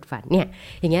ไม่หยุดฝันเนี่ย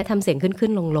อย่างเงี้ยทำเสียงขึ้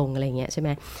นลงอะไรเงี้ยใช่ไหม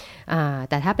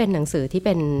แต่ถ้าเป็นหนังสือที่เ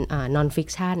ป็นnon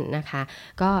fiction นะคะ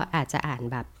ก็อาจจะอ่าน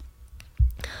แบบ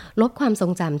ลบความทร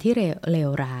งจำที่เลว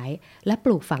ร้ายและป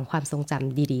ลูกฝังความทรงจ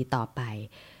ำดีๆต่อไป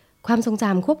ความทรงจ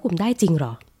ำควบคุมได้จริงหร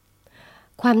อ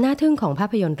ความน่าทึ่งของภา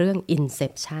พยนตร์เรื่อง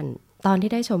Inception ตอน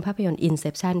ที่ได้ชมภาพยนตร์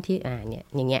Inception ที่เนี่ย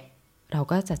อย่างเงี้ยเรา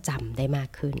ก็จะจำได้มาก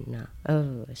ขึ้นเนาะ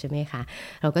ใช่ไหมคะ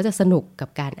เราก็จะสนุกกับ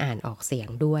การอ่านออกเสียง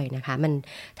ด้วยนะคะมัน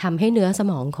ทำให้เนื้อส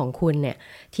มองของคุณเนี่ย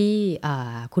ที่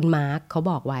คุณมาร์คเขา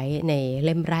บอกไว้ในเ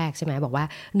ล่มแรกใช่ไหมบอกว่า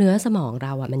เนื้อสมองเร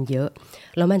ามันเยอะ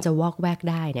แล้วมันจะวอกแวก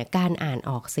ได้เนี่ยการอ่าน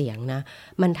ออกเสียงนะ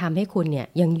มันทำให้คุณเนี่ย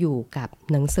ยังอยู่กับ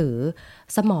หนังสือ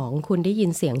สมองคุณได้ยิ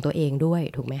นเสียงตัวเองด้วย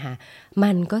ถูกไหมคะ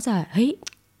มันก็จะ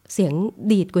เสียง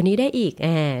ดีดกว่านี้ได้อีก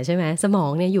ใช่ไหมสมอ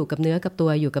งเนี่ยอยู่กับเนื้อกับตัว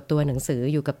อยู่กับตัวหนังสือ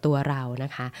อยู่กับตัวเราน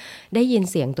ะคะได้ยิน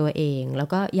เสียงตัวเองแล้ว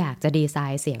ก็อยากจะดีไซ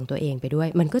น์เสียงตัวเองไปด้วย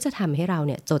มันก็จะทำให้เราเ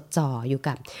นี่ยจดจ่ออยู่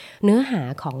กับเนื้อหา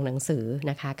ของหนังสือ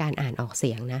นะคะการอ่านออกเ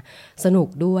สียงนะสนุก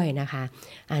ด้วยนะคะ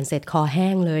อ่านเสร็จคอแห้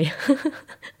งเลย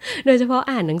โดยเฉพาะ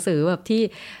อ่านหนังสือแบบ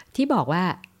ที่บอกว่า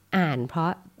อ่านเพรา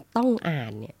ะต้องอ่า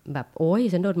นเนี่ยแบบ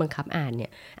ฉันโดนบังคับอ่านเนี่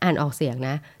ยอ่านออกเสียงน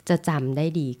ะจะจำได้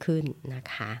ดีขึ้นนะ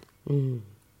คะ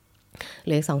เห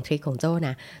ลือ2ทริคของโจ้น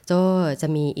ะโจ้จะ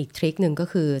มีอีกทริคหนึ่งก็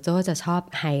คือโจ้จะชอบ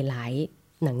ไฮไลท์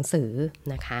หนังสือ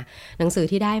นะคะหนังสือ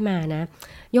ที่ได้มานะ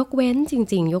ยกเว้นจ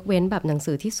ริงๆยกเว้นแบบหนัง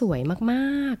สือที่สวยม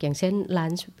ากๆอย่างเช่น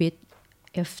Lunch with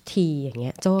FT อย่างเงี้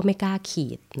ยโจ้ไม่กล้าขี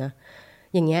ดนะ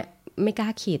อย่างเงี้ยไม่กล้า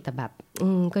ขีดแต่แบบ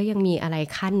ก็ยังมีอะไร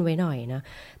ขั้นไว้หน่อยนะ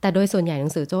แต่โดยส่วนใหญ่หนั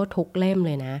งสือโจ้ทุกเล่มเ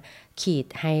ลยนะขีด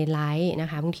ไฮไลท์นะ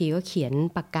คะบางทีก็เขียน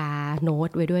ปากกาโน้ต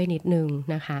ไว้ด้วยนิดนึง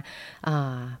นะคะ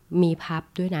มีพับ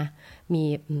ด้วยนะมี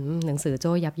หนังสือโ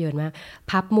จ้ยับเยินมาก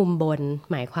พับมุมบน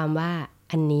หมายความว่า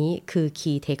อันนี้คือ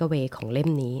key takeaway ของเล่ม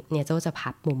นี้เนี่ยโจ้จะ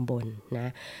พับมุมบนนะ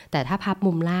แต่ถ้าพับ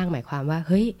มุมล่างหมายความว่าเ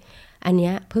ฮ้ยอันเนี้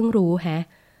ยเพิ่งรู้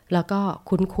แล้วก็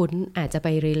คุ้นๆอาจจะไป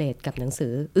relate กับหนังสื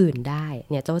ออื่นได้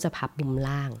เนี่ยโจ้จะพับมุม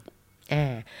ล่าง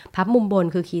พับมุมบน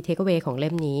คือ key takeaway ของเ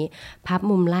ล่มนี้พับ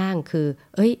มุมล่างคือ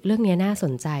เรื่องนี้น่าส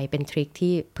นใจเป็นทริค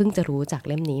ที่เพิ่งจะรู้จาก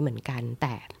เล่มนี้เหมือนกันแ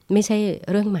ต่ไม่ใช่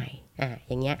เรื่องใหม่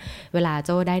อย่างเงี้ยเวลาโ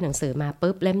จ้ได้หนังสือมา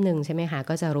ปุ๊บเล่มนึงใช่ไหมคะ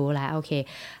ก็จะรู้แล้วโอเค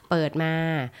เปิดมา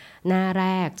หน้าแร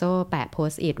กโจ้แปะโพ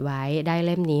สต์อิทไว้ได้เ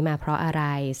ล่มนี้มาเพราะอะไร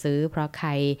ซื้อเพราะใคร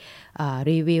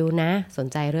รีวิวนะสน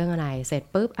ใจเรื่องอะไรเสร็จ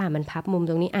ปุ๊บมันพับมุม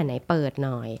ตรงนี้ไหนเปิดห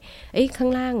น่อยข้า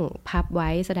งล่างพับไว้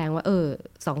แสดงว่า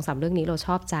2-3เรื่องนี้เราช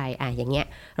อบใจอย่างเงี้ย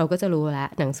เราก็จะรู้แล้ว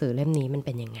หนังสือเล่มนี้มันเ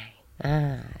ป็นยังไง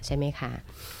ใช่ไหมคะ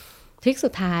ทริคสุ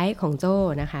ดท้ายของโจ้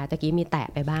นะคะตะกี้มีแตะ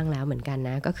ไปบ้างแล้วเหมือนกัน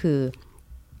นะก็คือ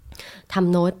ท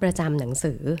ำโน้ตประจำหนัง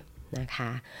สือนะค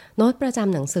ะโน้ตประจ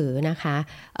ำหนังสือนะคะ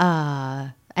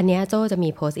อันนี้โจ้จะมี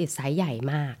โพสต์อิทไซส์ใหญ่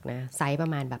มากนะไซส์ประ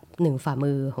มาณแบบ1 ฝ่า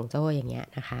มือของโจ้อย่างเงี้ย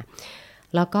นะคะ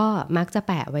แล้วก็มักจะแ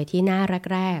ปะไว้ที่หน้า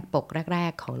แรกๆปกแร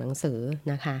กๆของหนังสือ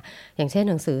นะคะอย่างเช่น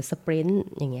หนังสือสปรินต์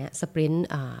อย่างเงี้ยสปรินต์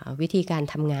วิธีการ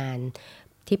ทำงาน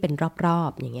ที่เป็นรอ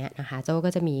บๆอย่างเงี้ยนะคะโจ้ก็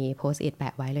จะมีโพสต์อิทแป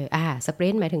ะไว้เลยสปริ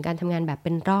นต์หมายถึงการทำงานแบบเ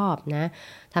ป็นรอบนะ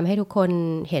ทำให้ทุกคน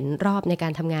เห็นรอบในกา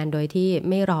รทำงานโดยที่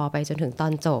ไม่รอไปจนถึงตอ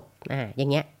นจบอย่า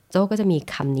งเงี้ยโจ้ก็จะมี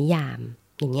คำนิยาม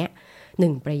อย่างเงี้ย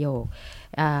1 ประโยค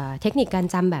เทคนิคการ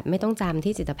จำแบบไม่ต้องจำ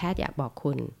ที่จิตแพทย์อยากบอก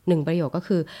คุณ1 ประโยคก็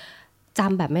คือจ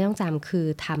ำแบบไม่ต้องจำคือ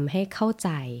ทำให้เข้าใจ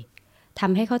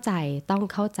ต้อง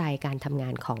เข้าใจการทำงา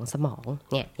นของสมอง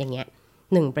เนี่ยอย่างเงี้ย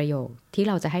1 ประโยคที่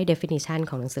เราจะให้ definition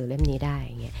ของหนังสือเล่มนี้ได้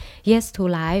อย่างเงี้ย Yes to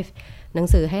Life หนัง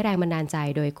สือให้แรงบันดาลใจ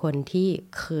โดยคนที่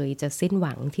เคยจะสิ้นห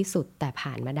วังที่สุดแต่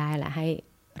ผ่านมาได้และให้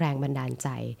แรงบันดาลใจ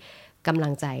กำลั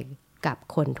งใจกับ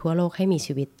คนทั่วโลกให้มี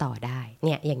ชีวิตต่อได้เ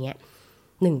นี่ยอย่างเงี้ย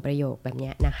1 ประโยคแบบ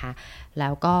นี้นะคะแล้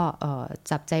วก็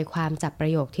จับใจความจับปร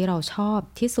ะโยคที่เราชอบ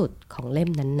ที่สุดของเล่ม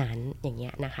นั้นๆอย่างเงี้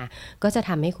ยนะคะก็จะท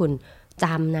ำให้คุณจ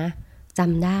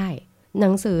ำได้หนั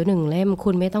งสือ1 เล่มคุ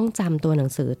ณไม่ต้องจำตัวหนั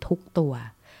งสือทุกตัว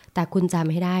แต่คุณจ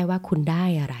ำให้ได้ว่าคุณได้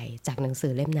อะไรจากหนังสื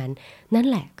อเล่มนั้นนั่น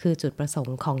แหละคือจุดประสง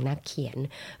ค์ของนักเขียน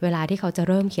เวลาที่เขาจะ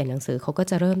เริ่มเขียนหนังสือเขาก็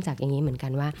จะเริ่มจากอย่างนี้เหมือนกั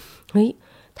นว่าเฮ้ย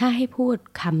ถ้าให้พูด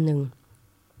คำหนึ่ง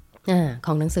ข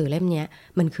องหนังสือเล่มนี้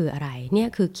มันคืออะไรเนี่ย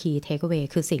คือ key takeaway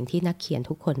คือสิ่งที่นักเขียน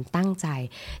ทุกคนตั้งใจ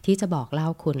ที่จะบอกเล่า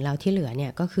คุณแล้วที่เหลือเนี่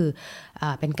ยก็คือ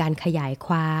เป็นการขยายค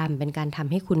วามเป็นการท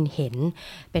ำให้คุณเห็น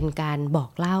เป็นการบอ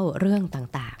กเล่าเรื่อง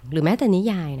ต่างๆหรือแม้แต่นิ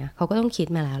ยายนะเขาก็ต้องคิด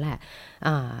มาแล้วแหละ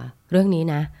เรื่องนี้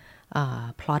นะ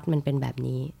พล็อตมันเป็นแบบ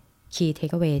นี้ key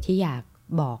takeaway ที่อยาก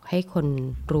บอกให้คน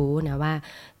รู้นะว่า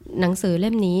หนังสือเ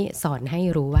ล่มนี้สอนให้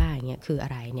รู้ว่าอย่างเงี้ยคืออะ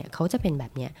ไรเนี่ยเขาจะเป็นแบ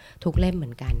บเนี้ยทุกเล่มเหมื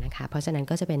อนกันนะคะเพราะฉะนั้น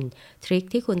ก็จะเป็นทริค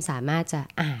ที่คุณสามารถจะ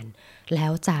อ่านแล้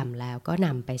วจำแล้วก็น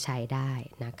ำไปใช้ได้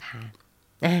นะคะ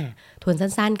ทวน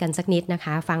สั้นๆกันสักนิดนะค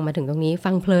ะฟังมาถึงตรงนี้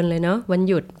ฟังเพลินเลยเนาะวัน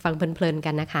หยุดฟังเพลินๆ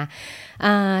กันนะคะ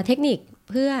เทคนิค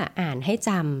เพื่ออ่านให้จ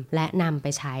ำและนำไป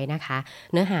ใช้นะคะ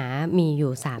เนื้อหามีอ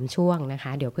ยู่3 ช่วงนะค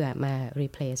ะเดี๋ยวเผื่อมา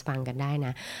replace ฟังกันได้น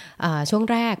ะช่วง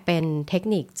แรกเป็นเทค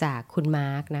นิคจากคุณม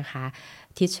าร์กนะคะ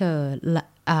Teacher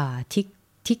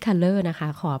ทิกคัลเลอร์นะคะ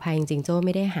ขออภัยจริงๆโจ้ไ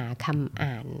ม่ได้หาคำ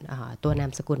อ่านตัวนา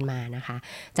มสกุลมานะคะ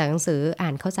จากหนังสืออ่า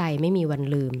นเข้าใจไม่มีวัน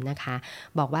ลืมนะคะ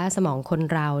บอกว่าสมองคน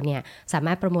เราเนี่ยสาม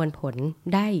ารถประมวลผล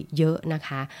ได้เยอะนะค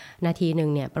ะนาทีหนึ่ง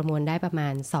เนี่ยประมวลได้ประมา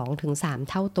ณ 2-3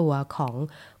 เท่าตัวของ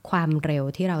ความเร็ว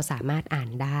ที่เราสามารถอ่าน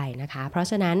ได้นะคะเพราะ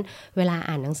ฉะนั้นเวลา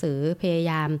อ่านหนังสือพยา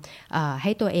ยามใ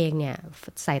ห้ตัวเองเนี่ย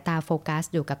สายตาโฟกัส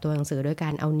อยู่กับตัวหนังสือโดยกา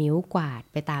รเอานิ้วกวาด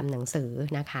ไปตามหนังสือ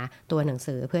นะคะตัวหนัง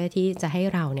สือเพื่อที่จะให้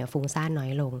เราเนี่ยฟุ้งซ่านน้อ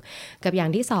ยลงกับอย่า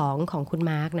งที่2ของคุณ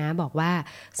มาร์กนะบอกว่า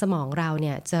สมองเราเ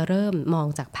นี่ยจะเริ่มมอง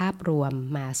จากภาพรวม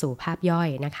มาสู่ภาพย่อย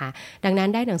นะคะดังนั้น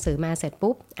ได้หนังสือมาเสร็จ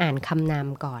ปุ๊บอ่านคำน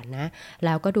ำก่อนนะแ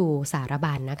ล้วก็ดูสาร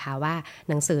บัญนะคะว่า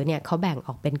หนังสือเนี่ยเขาแบ่งอ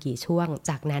อกเป็นกี่ช่วง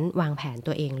จากนั้นวางแผน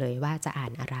ตัวเองเลยว่าจะอ่า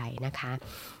นอะไรนะคะ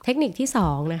เทคนิคที่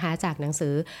2นะคะจากหนังสื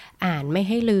ออ่านไม่ใ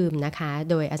ห้ลืมนะคะ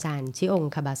โดยอาจารย์ชิอง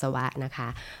คบาสวะนะคะ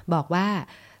บอกว่า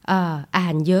อ่า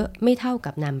นเยอะไม่เท่า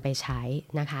กับนำไปใช้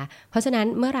นะคะเพราะฉะนั้น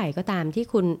เมื่อไหร่ก็ตามที่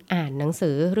คุณอ่านหนังสื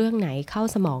อเรื่องไหนเข้า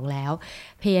สมองแล้ว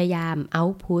พยายามเอา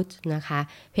ท์พุตนะคะ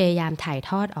พยายามถ่าย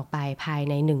ทอดออกไปภาย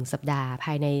ใน1 สัปดาห์ภ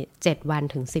ายใน7 วัน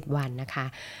ถึง10 วันนะคะ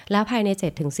แล้วภายใน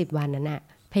7 ถึง 10 วันนั้นนะ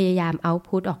พยายามเอาท์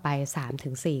พุตออกไป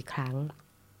 3-4 ครั้ง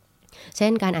เช่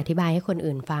นการอธิบายให้คน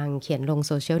อื่นฟังเขียนลง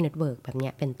โซเชียลเน็ตเวิร์กแบบ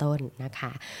นี้เป็นต้นนะค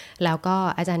ะแล้วก็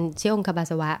อาจารย์ชิองคบา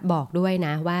สวะบอกด้วยน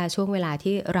ะว่าช่วงเวลา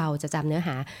ที่เราจะจำเนื้อห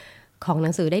าของหนั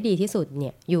งสือได้ดีที่สุดเนี่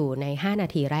ยอยู่ใน5 นา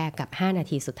ทีแรกกับ5 นา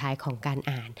ทีสุดท้ายของการ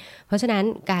อ่านเพราะฉะนั้น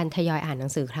การทยอยอ่านหนั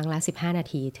งสือครั้งละ15 นา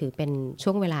ทีถือเป็นช่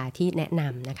วงเวลาที่แนะน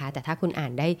ำนะคะแต่ถ้าคุณอ่า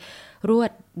นได้รว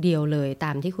ดเดียวเลยต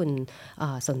ามที่คุณ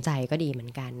สนใจก็ดีเหมือ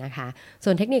นกันนะคะส่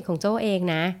วนเทคนิคของโจ้เอง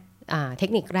นะเทค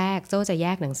นิคแรกโจ้จะแย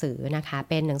กหนังสือนะคะ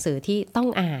เป็นหนังสือที่ต้อง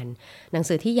อ่านหนัง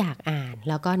สือที่อยากอ่าน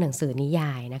แล้วก็หนังสือนิย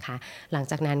ายนะคะหลัง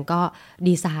จากนั้นก็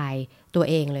ดีไซน์ ตัว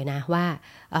เองเลยนะว่า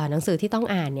หนังสือที่ต้อง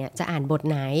อ่านเนี่ยจะอ่านบท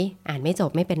ไหนอ่านไม่จ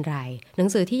บไม่เป็นไรหนัง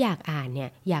สือที่อยากอ่านเนี่ย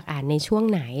อยากอ่านในช่วง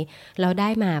ไหนเราได้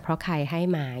มาเพราะใครให้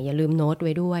มาอย่าลืมโน้ตไ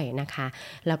ว้ด้วยนะคะ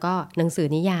แล้วก็หนังสือ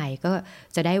นิยายก็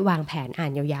จะได้วางแผนอ่า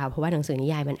นยาวๆเพราะว่าหนังสือนิ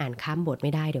ยายมันอ่านข้ามบทไ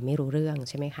ม่ได้เดี๋ยวไม่รู้เรื่อง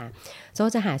ใช่ไหมคะโจ้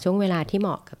จะหาช่วงเวลาที่เหม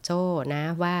าะกับโจ้นะ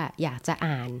ว่าอยากจะ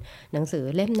อ่านหนังสือ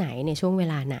เล่มไหนในช่วงเว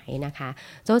ลาไหนนะคะ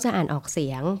โจ้จะอ่านออกเสี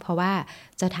ยงเพราะว่า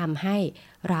จะทำให้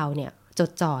เราเนี่ยจ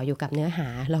ดจ่ออยู่กับเนื้อหา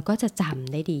แล้วก็จะจ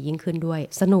ำได้ดียิ่งขึ้นด้วย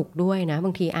สนุกด้วยนะบ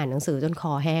างทีอ่านหนังสือจนค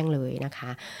อแห้งเลยนะค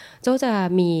ะโจ้จะ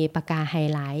มีปากกาไฮ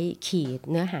ไลท์ขีด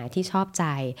เนื้อหาที่ชอบใจ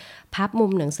พับมุ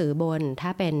มหนังสือบนถ้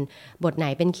าเป็นบทไหน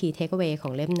เป็น key takeaway ขอ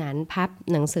งเล่มนั้นพับ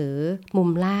หนังสือมุม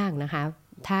ล่างนะคะ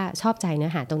ถ้าชอบใจเนื้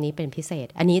อหาตรงนี้เป็นพิเศษ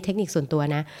อันนี้เทคนิคส่วนตัว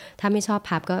นะถ้าไม่ชอบ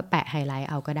พับก็แปะไฮไลท์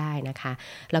เอาก็ได้นะคะ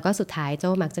แล้วก็สุดท้ายโจ้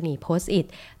มักจะมีโพสต์อิท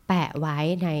แปะไว้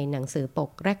ในหนังสือปก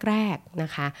แรกๆนะ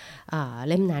คะ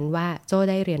เล่มนั้นว่าโจ้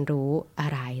ได้เรียนรู้อะ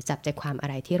ไรจับใจความอะ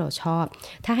ไรที่เราชอบ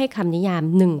ถ้าให้คำนิยาม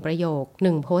1ประโยค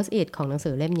1โพสต์อิทของหนัง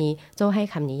สือเล่มนี้โจ้ให้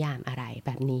คำนิยามอะไรแ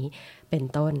บบนี้เป็น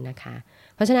ต้นนะคะ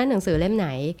เพราะฉะนั้นหนังสือเล่มไหน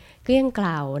เกลี้ยงเกล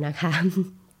านะคะ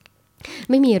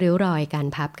ไม่มีริ้วรอยการ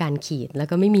พับการขีดแล้ว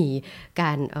ก็ไม่มีก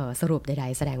ารสรุปใด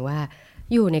ๆแสดงว่า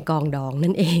อยู่ในกองดอง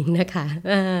นั่นเองนะคะ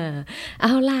เอ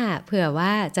าล่ะเผื่อว่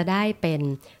าจะได้เป็น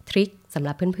ทริคสำห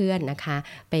รับเพื่อนๆนะคะ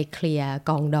ไปเคลียร์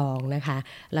กองดองนะคะ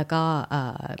แล้วก็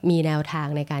มีแนวทาง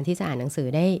ในการที่จะอ่านหนังสือ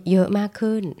ได้เยอะมาก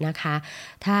ขึ้นนะคะ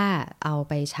ถ้าเอา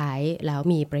ไปใช้แล้ว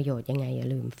มีประโยชน์ยังไงอย่า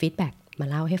ลืมฟีดแบ็กมา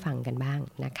เล่าให้ฟังกันบ้าง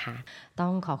นะคะต้อ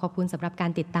งขอบคุณสำหรับกา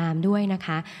รติดตามด้วยนะค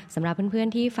ะสำหรับเพื่อน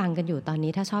ๆที่ฟังกันอยู่ตอน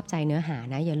นี้ถ้าชอบใจเนื้อหา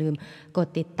นะอย่าลืมกด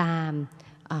ติดตาม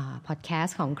พอดแคส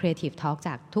ต์ของ Creative Talk จ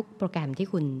ากทุกโปรแกรมที่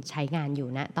คุณใช้งานอยู่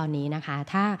นะตอนนี้นะคะ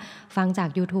ถ้าฟังจาก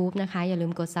YouTube นะคะอย่าลื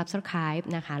มกด Subscribe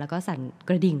นะคะแล้วก็สั่น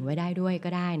กระดิ่งไว้ได้ด้วยก็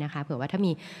ได้นะคะเผื่อว่าถ้า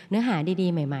มีเนื้อหาดี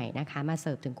ๆใหม่ๆนะคะมาเ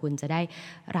สิร์ฟถึงคุณจะได้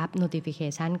รับ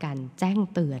notification กันแจ้ง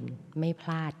เตือนไม่พล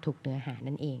าดทุกเนื้อหา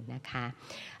นั่นเองนะคะ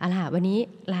เอาล่ะวันนี้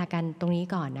ลากันตรงนี้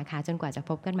ก่อนนะคะจนกว่าจะ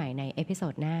พบกันใหม่ในเอพิโซ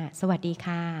ดหน้าสวัสดี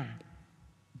ค่ะ